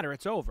 Doesn't matter.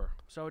 It's over.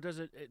 So it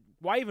doesn't.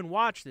 Why even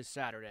watch this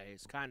Saturday?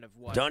 Is kind of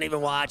what. Don't even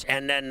watch,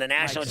 and then the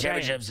national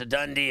championship's a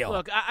done deal.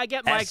 Look, I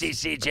get Mike's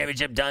SEC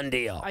championship done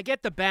deal. I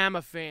get the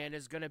Bama fan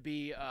is going to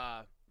be,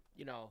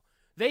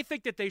 they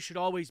think that they should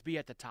always be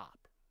at the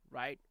top,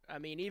 right? I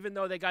mean, even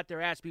though they got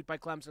their ass beat by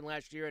Clemson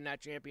last year in that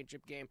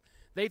championship game,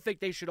 they think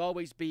they should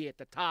always be at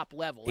the top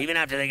level. Even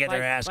after they get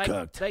their ass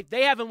cooked.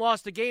 They haven't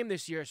lost a game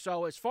this year,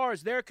 so as far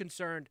as they're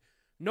concerned,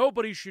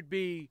 nobody should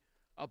be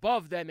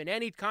above them in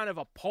any kind of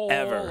a poll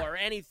or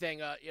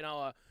anything,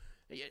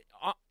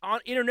 on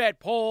internet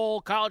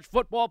poll, college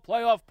football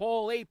playoff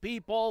poll,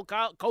 AP poll,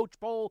 coach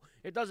poll.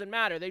 It doesn't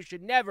matter. They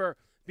should never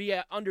be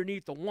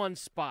underneath the one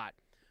spot.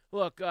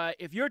 Look,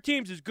 if your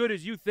team's as good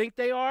as you think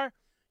they are,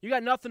 you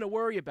got nothing to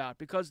worry about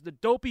because the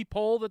dopey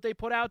poll that they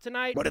put out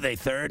tonight. What are they,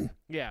 3rd?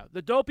 Yeah,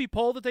 the dopey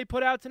poll that they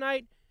put out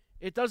tonight.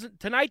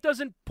 Tonight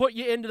doesn't put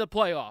you into the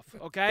playoff.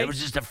 Okay, it was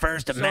just the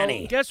first of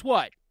many. Guess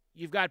what?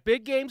 You've got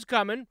big games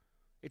coming.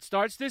 It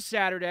starts this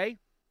Saturday.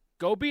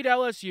 Go beat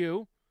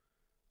LSU,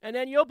 and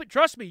then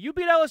trust me. You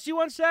beat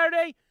LSU on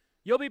Saturday,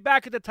 you'll be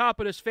back at the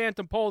top of this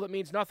phantom poll that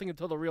means nothing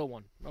until the real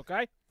one.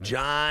 Okay.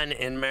 John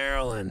in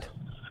Maryland.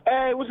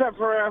 Hey, what's up,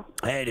 Pharrell?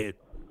 Hey, dude.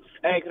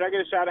 Hey, can I get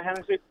a shot of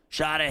Hennessy?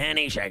 Shot of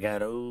Henny, check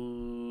out.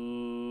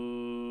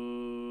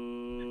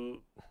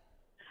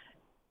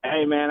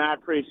 Hey, man, I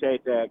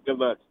appreciate that. Good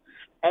luck.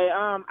 Hey,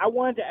 I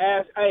wanted to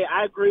ask. Hey,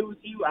 I agree with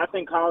you. I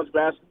think college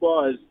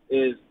basketball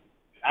is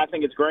I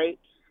think it's great,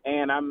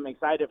 and I'm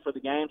excited for the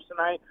games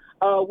tonight.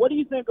 What do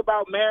you think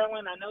about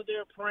Maryland? I know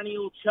they're a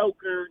perennial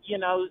choker,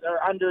 or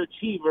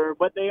underachiever,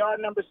 but they are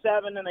number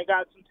 7 and they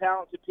got some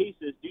talented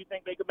pieces. Do you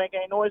think they could make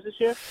any noise this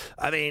year?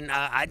 I mean,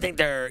 I think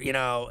they're,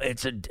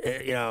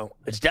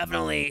 it's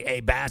definitely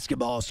a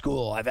basketball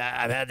school. I've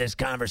had this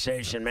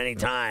conversation many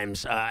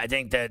times. I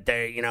think that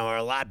they, are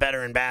a lot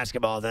better in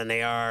basketball than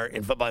they are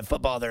in football. In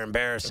football, they're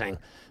embarrassing.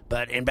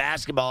 But in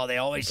basketball, they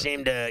always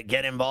seem to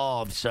get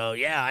involved. So,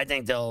 yeah, I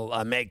think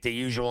they'll make the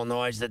usual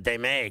noise that they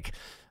make.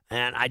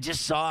 And I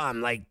just saw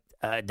them,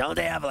 don't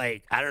they have,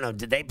 I don't know,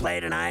 did they play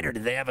tonight or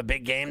did they have a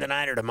big game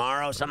tonight or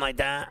tomorrow, something like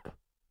that?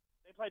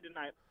 They played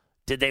tonight.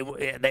 Did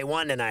they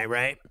won tonight,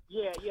 right?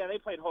 Yeah, they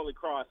played Holy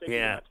Cross. They beat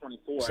by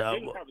 24. So, they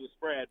didn't cover the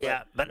spread,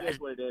 but that's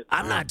what it is.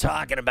 I'm not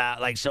talking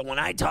about, so when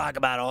I talk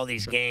about all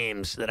these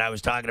games that I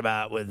was talking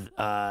about with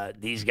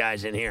these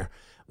guys in here,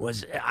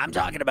 I'm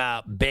talking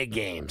about big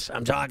games.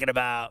 I'm talking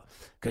about,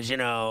 because,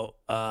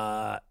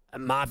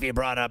 Mafia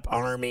brought up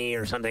Army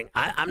or something.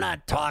 I'm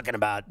not talking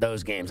about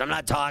those games. I'm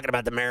not talking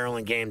about the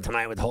Maryland game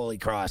tonight with Holy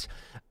Cross.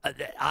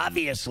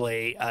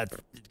 Obviously,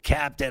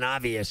 Captain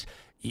Obvious,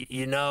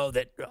 you know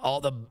that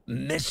all the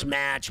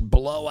mismatch,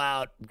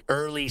 blowout,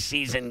 early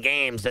season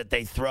games that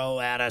they throw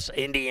at us,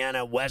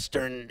 Indiana,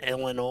 Western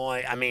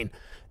Illinois, I mean,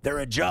 they're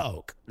a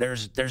joke.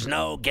 There's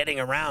no getting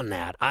around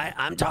that.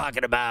 I'm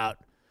talking about,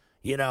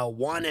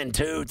 1 and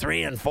 2,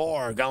 3 and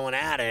 4 going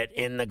at it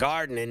in the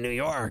Garden in New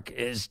York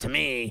is, to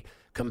me,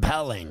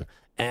 compelling.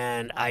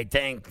 And I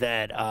think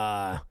that,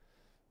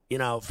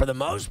 for the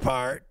most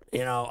part,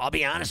 I'll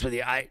be honest with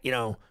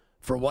you,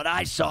 for what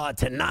I saw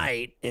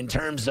tonight in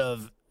terms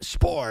of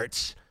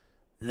sports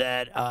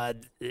that,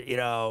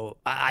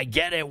 I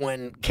get it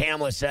when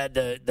Kamla said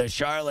the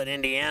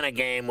Charlotte-Indiana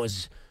game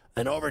was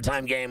an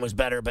overtime game was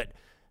better, but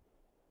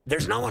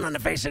there's no one on the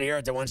face of the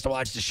earth that wants to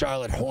watch the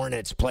Charlotte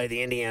Hornets play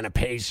the Indiana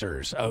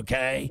Pacers,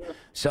 okay?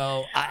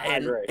 So,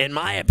 in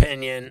my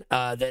opinion,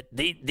 that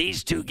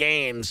these two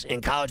games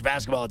in college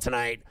basketball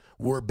tonight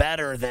were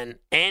better than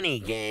any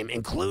game,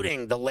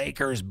 including the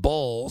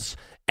Lakers-Bulls,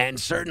 and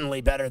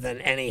certainly better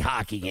than any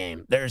hockey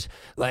game. There's,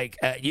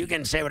 you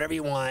can say whatever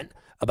you want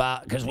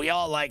about, because we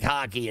all like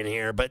hockey in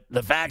here, but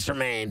the facts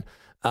remain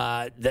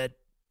that,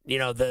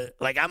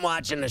 I'm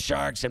watching the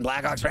Sharks and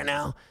Blackhawks right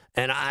now,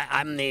 and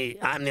I'm the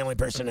only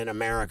person in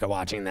America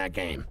watching that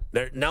game.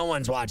 No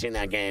one's watching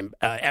that game.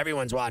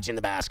 Everyone's watching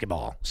the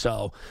basketball.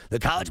 So the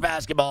college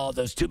basketball,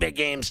 those two big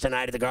games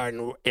tonight at the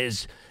Garden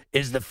is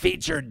the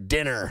featured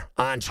dinner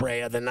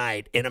entree of the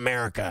night in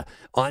America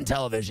on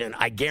television.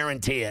 I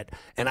guarantee it.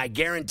 And I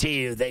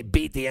guarantee you they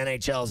beat the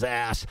NHL's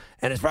ass.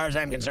 And as far as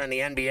I'm concerned, the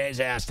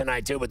NBA's ass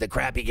tonight, too, with the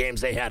crappy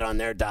games they had on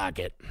their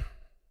docket.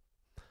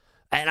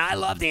 And I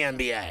love the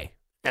NBA.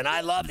 And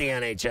I love the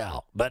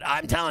NHL. But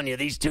I'm telling you,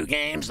 these two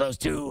games, those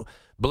two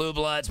Blue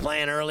Bloods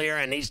playing earlier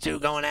and these two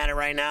going at it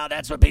right now,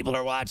 that's what people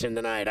are watching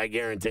tonight. I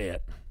guarantee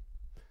it.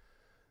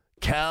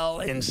 Kel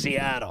in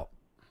Seattle.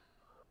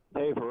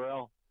 Hey,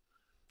 Pharrell.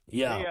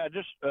 Yeah. Hey,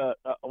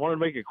 I wanted to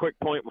make a quick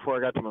point before I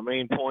got to my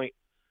main point.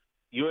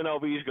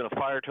 UNLV is going to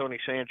fire Tony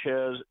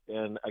Sanchez,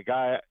 and a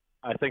guy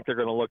I think they're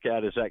going to look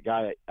at is that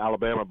guy at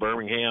Alabama,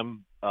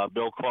 Birmingham,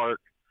 Bill Clark,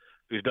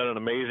 who's done an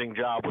amazing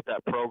job with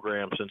that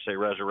program since they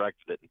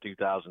resurrected it in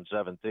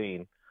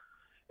 2017.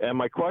 And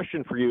my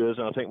question for you is,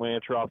 and I'll take my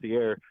answer off the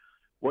air,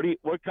 what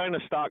kind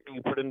of stock do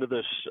you put into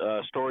this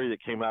story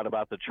that came out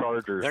about the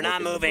Chargers? They're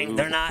not moving.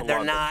 They're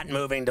not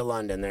moving to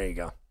London. There you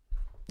go.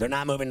 They're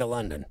not moving to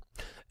London.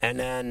 And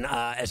then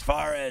as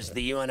far as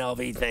the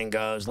UNLV thing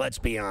goes, let's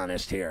be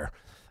honest here.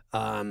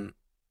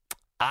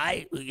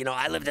 I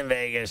lived in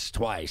Vegas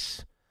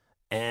twice.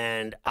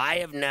 And I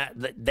have not.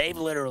 They've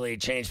literally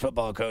changed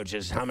football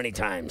coaches. How many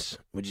times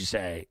would you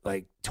say?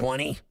 Like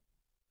 20?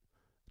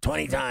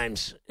 20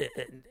 times,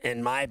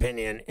 in my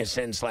opinion,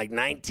 since I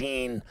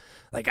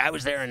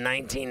was there in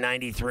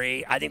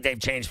 1993. I think they've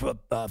changed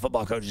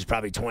football coaches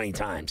probably 20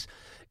 times.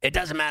 It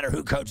doesn't matter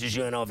who coaches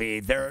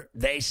UNLV.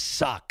 They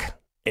suck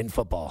in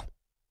football.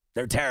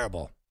 They're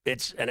terrible.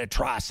 It's an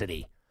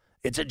atrocity.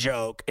 It's a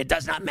joke. It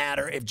does not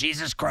matter if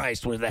Jesus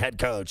Christ was the head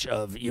coach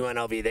of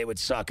UNLV. They would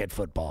suck at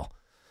football.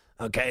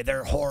 Okay,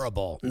 they're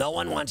horrible. No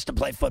one wants to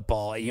play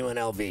football at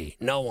UNLV.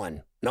 No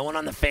one. No one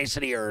on the face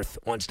of the earth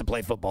wants to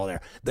play football there.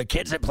 The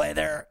kids that play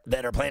there,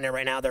 that are playing there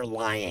right now, they're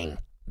lying.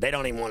 They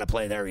don't even want to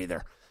play there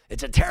either.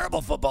 It's a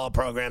terrible football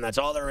program. That's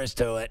all there is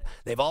to it.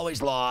 They've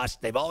always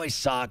lost. They've always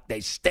sucked. They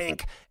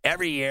stink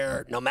every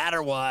year, no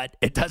matter what.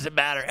 It doesn't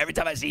matter. Every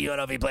time I see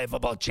UNLV play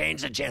football,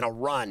 change the channel,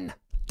 run.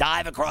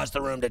 Dive across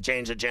the room to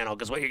change the channel,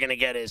 because what you're going to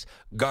get is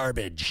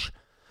garbage.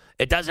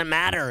 It doesn't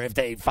matter if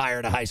they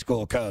fired a high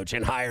school coach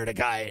and hired a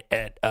guy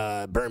at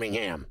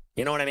Birmingham.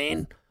 You know what I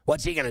mean?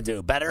 What's he going to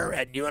do? Better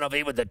at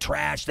UNLV with the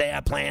trash they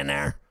have playing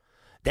there?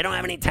 They don't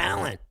have any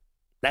talent.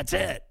 That's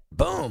it.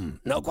 Boom.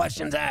 No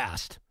questions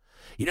asked.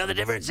 You know, the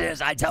difference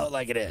is I tell it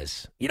like it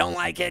is. You don't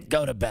like it,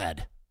 go to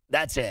bed.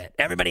 That's it.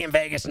 Everybody in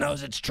Vegas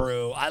knows it's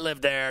true. I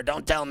live there.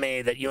 Don't tell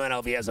me that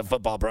UNLV has a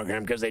football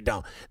program, because they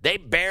don't. They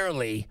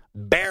barely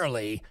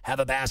have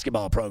a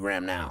basketball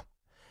program now.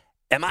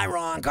 Am I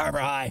wrong, Carver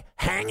High?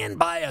 Hanging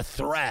by a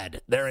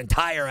thread, their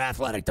entire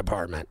athletic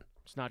department.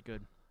 It's not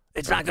good.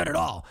 It's not good at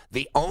all.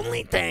 The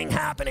only thing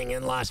happening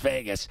in Las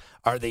Vegas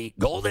are the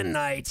Golden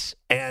Knights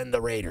and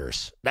the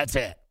Raiders. That's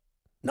it.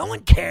 No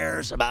one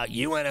cares about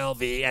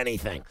UNLV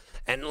anything.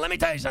 And let me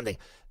tell you something.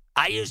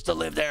 I used to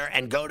live there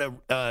and go to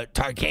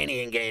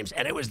Tarkanian games,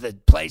 and it was the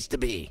place to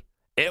be.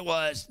 It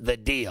was the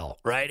deal,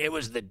 right? It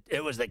was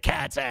the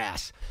cat's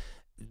ass.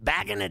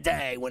 Back in the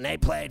day when they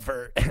played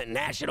for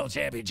national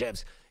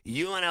championships,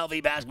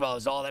 UNLV basketball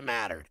is all that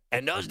mattered.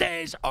 And those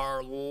days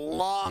are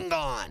long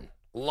gone.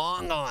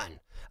 Long gone.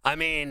 I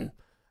mean,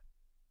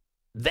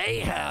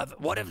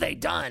 what have they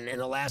done in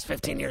the last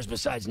 15 years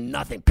besides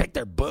nothing? Pick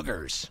their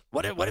boogers.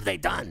 What have they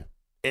done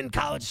in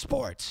college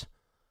sports?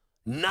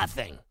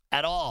 Nothing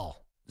at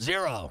all.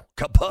 Zero.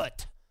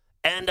 Kaput.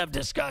 End of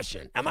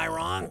discussion. Am I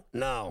wrong?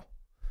 No.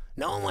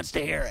 No one wants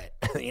to hear it.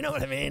 You know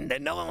what I mean?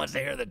 No one wants to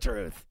hear the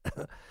truth.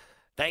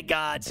 Thank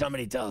God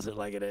somebody tells it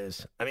like it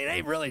is. I mean,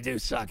 they really do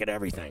suck at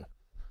everything.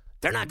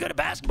 They're not good at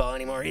basketball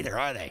anymore either,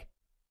 are they?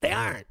 They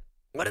aren't.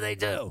 What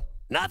do?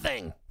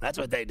 Nothing. That's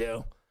what they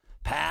do.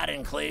 Pat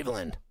in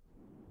Cleveland.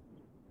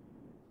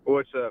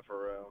 What's up,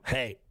 Pharrell?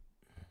 Hey.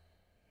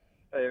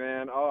 Hey,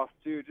 man. Oh,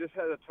 dude, just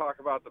had to talk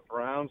about the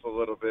Browns a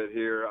little bit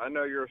here. I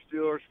know you're a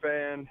Steelers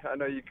fan. I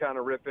know you kind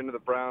of rip into the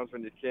Browns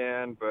when you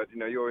can, but,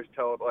 you always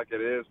tell it like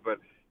it is. But,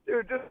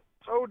 dude, just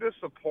so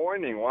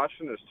disappointing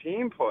watching this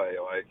team play.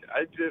 Like,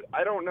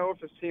 I don't know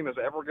if this team is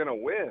ever going to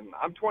win.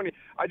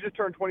 I just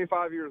turned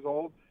 25 years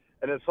old,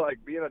 and it's like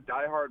being a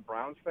diehard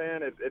Browns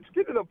fan. It's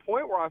getting to the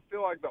point where I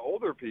feel like the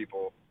older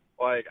people.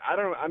 Like,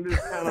 I'm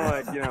just kind of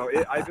like, you know,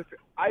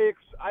 I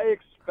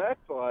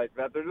expect like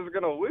that they're just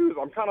going to lose.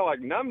 I'm kind of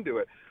like numb to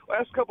it.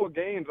 Last couple of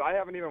games, I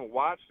haven't even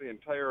watched the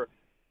entire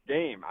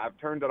game. I've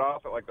turned it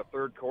off at like the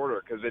third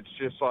quarter because it's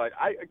just like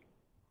I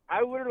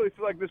literally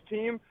feel like this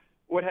team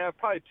would have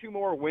probably 2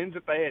 more wins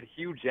if they had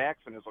Hugh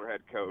Jackson as their head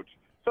coach.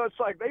 So it's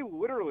like they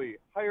literally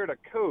hired a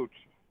coach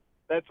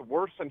that's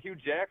worse than Hugh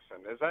Jackson.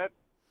 Is that?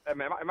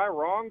 Am I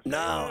wrong?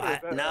 No,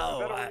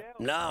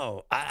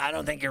 I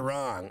don't think you're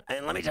wrong.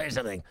 And let me tell you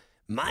something.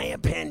 My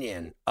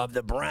opinion of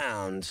the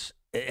Browns,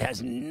 it has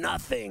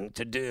nothing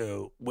to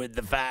do with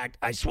the fact,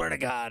 I swear to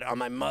God, on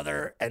my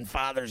mother and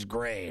father's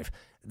grave,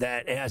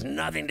 that it has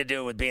nothing to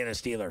do with being a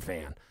Steeler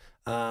fan.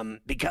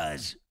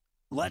 Because,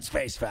 let's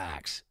face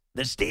facts,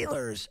 the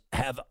Steelers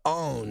have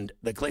owned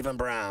the Cleveland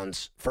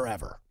Browns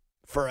forever.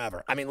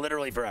 Forever. I mean,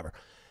 literally forever.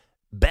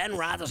 Ben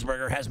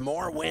Roethlisberger has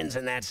more wins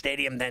in that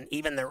stadium than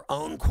even their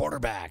own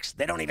quarterbacks.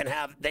 They don't even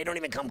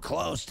come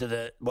close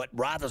to what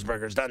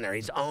Roethlisberger's done there.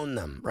 He's owned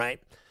them, right?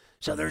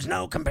 So there's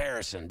no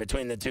comparison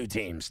between the two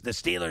teams. The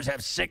Steelers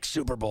have 6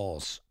 Super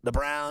Bowls. The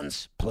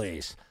Browns,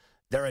 please,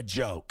 they're a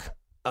joke.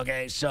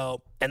 Okay,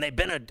 so, and they've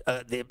been a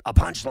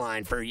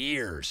punchline for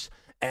years.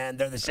 And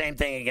they're the same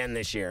thing again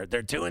this year.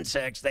 They're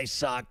 2-6. They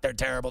suck. They're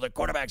terrible. Their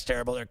quarterback's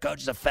terrible. Their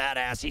coach is a fat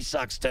ass. He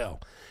sucks too.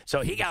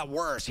 So he got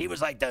worse. He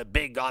was like the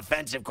big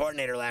offensive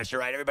coordinator last year,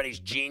 right?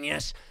 Everybody's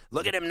genius.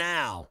 Look at him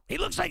now. He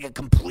looks like a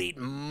complete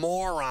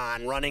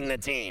moron running the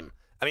team.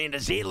 I mean,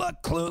 does he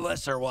look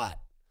clueless or what?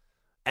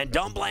 And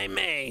don't blame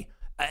me,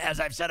 as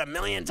I've said a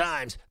million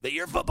times, that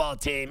your football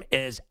team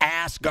is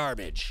ass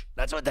garbage.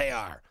 That's what they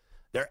are.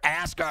 They're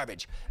ass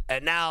garbage.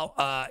 And now,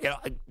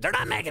 they're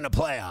not making the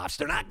playoffs.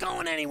 They're not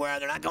going anywhere.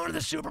 They're not going to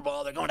the Super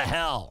Bowl. They're going to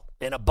hell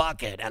in a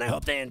bucket. And I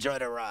hope they enjoy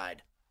their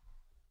ride.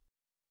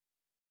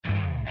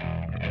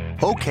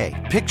 Okay,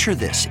 picture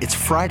this. It's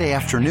Friday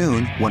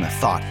afternoon when a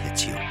thought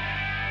hits you.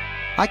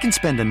 I can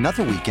spend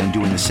another weekend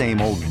doing the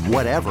same old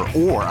whatever,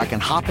 or I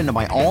can hop into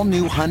my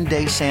all-new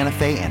Hyundai Santa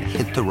Fe and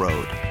hit the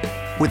road.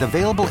 With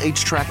available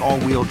H-Track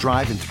all-wheel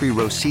drive and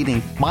 3-row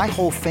seating, my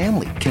whole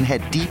family can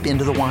head deep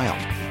into the wild.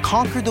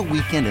 Conquer the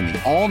weekend in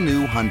the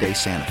all-new Hyundai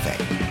Santa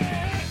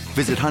Fe.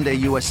 Visit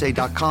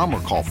HyundaiUSA.com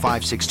or call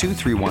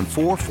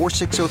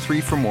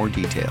 562-314-4603 for more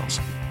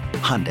details.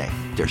 Hyundai,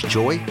 there's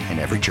joy in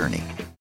every journey.